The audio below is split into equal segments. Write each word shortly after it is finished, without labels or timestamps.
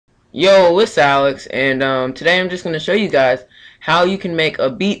Yo, it's Alex, and today I'm just going to show you guys how you can make a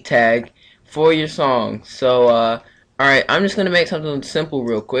beat tag for your song. So, alright, I'm just going to make something simple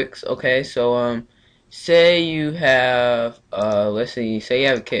real quick, okay? So, say you have, let's see, say you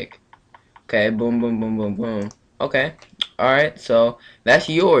have a kick. Okay, boom, boom, boom, boom, boom. Okay, alright, so that's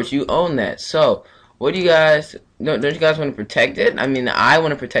yours. You own that. So, what do you guys, don't you guys want to protect it? I mean, I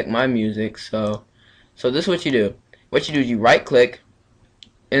want to protect my music, so this is what you do. What you do is you right-click,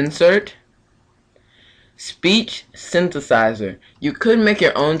 insert, speech synthesizer. You could make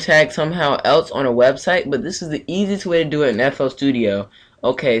your own tag somehow else on a website, but this is the easiest way to do it in FL Studio.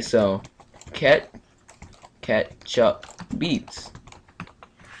 Okay, so Ketchup Beats.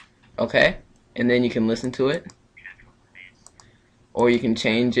 Okay, and then you can listen to it, or you can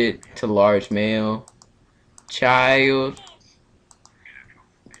change it to large male, child,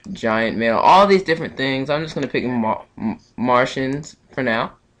 giant male, all these different things. I'm just gonna pick Martians for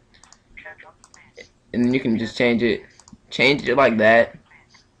now, and then you can just change it like that.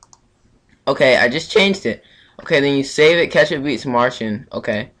 Okay, I just changed it. Okay, then you save it, Ketchup Beats Martian.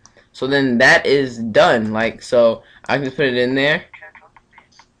 Okay, so then that is done. Like, so I can just put it in there,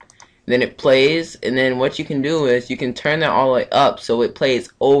 then it plays, and then what you can do is you can turn that all the way up so it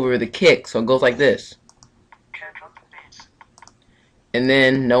plays over the kick, so it goes like this, and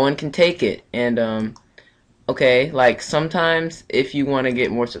then no one can take it. And okay, like sometimes if you want to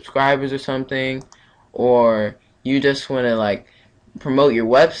get more subscribers or something, or you just want to like promote your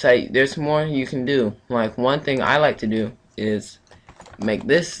website, there's more you can do. Like, one thing I like to do is make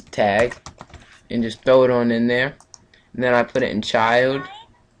this tag and just throw it on in there, and then I put it in child.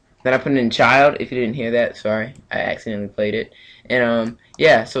 If you didn't hear that, sorry, I accidentally played it. And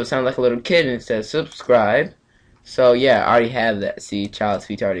yeah, so it sounds like a little kid, and it says subscribe. So yeah, I already have that. See, child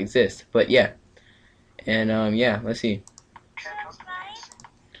speech already exists. But yeah, and yeah, let's see.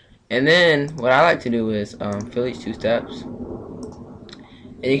 And then what I like to do is fill each two steps,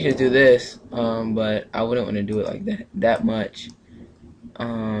 and you can just do this, but I wouldn't want to do it like that much.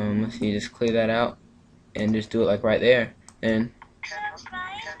 Let's see, just clear that out and just do it like right there, and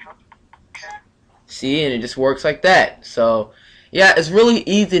see, and it just works like that. So yeah, it's really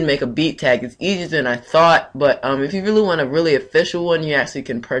easy to make a beat tag. It's easier than I thought, but if you really want a really official one, you actually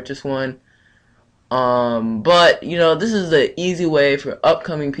can purchase one. But you know, this is the easy way for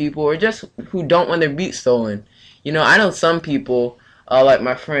upcoming people, or just who don't want their beats stolen. You know, I know some people, like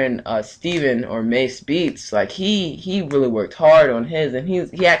my friend Steven or Mace Beats, like he really worked hard on his, and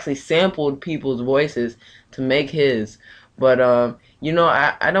he actually sampled people's voices to make his. But you know,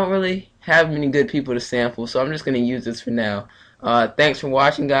 I don't really have many good people to sample, so I'm just gonna use this for now. Thanks for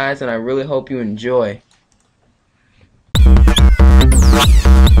watching, guys, and I really hope you enjoy.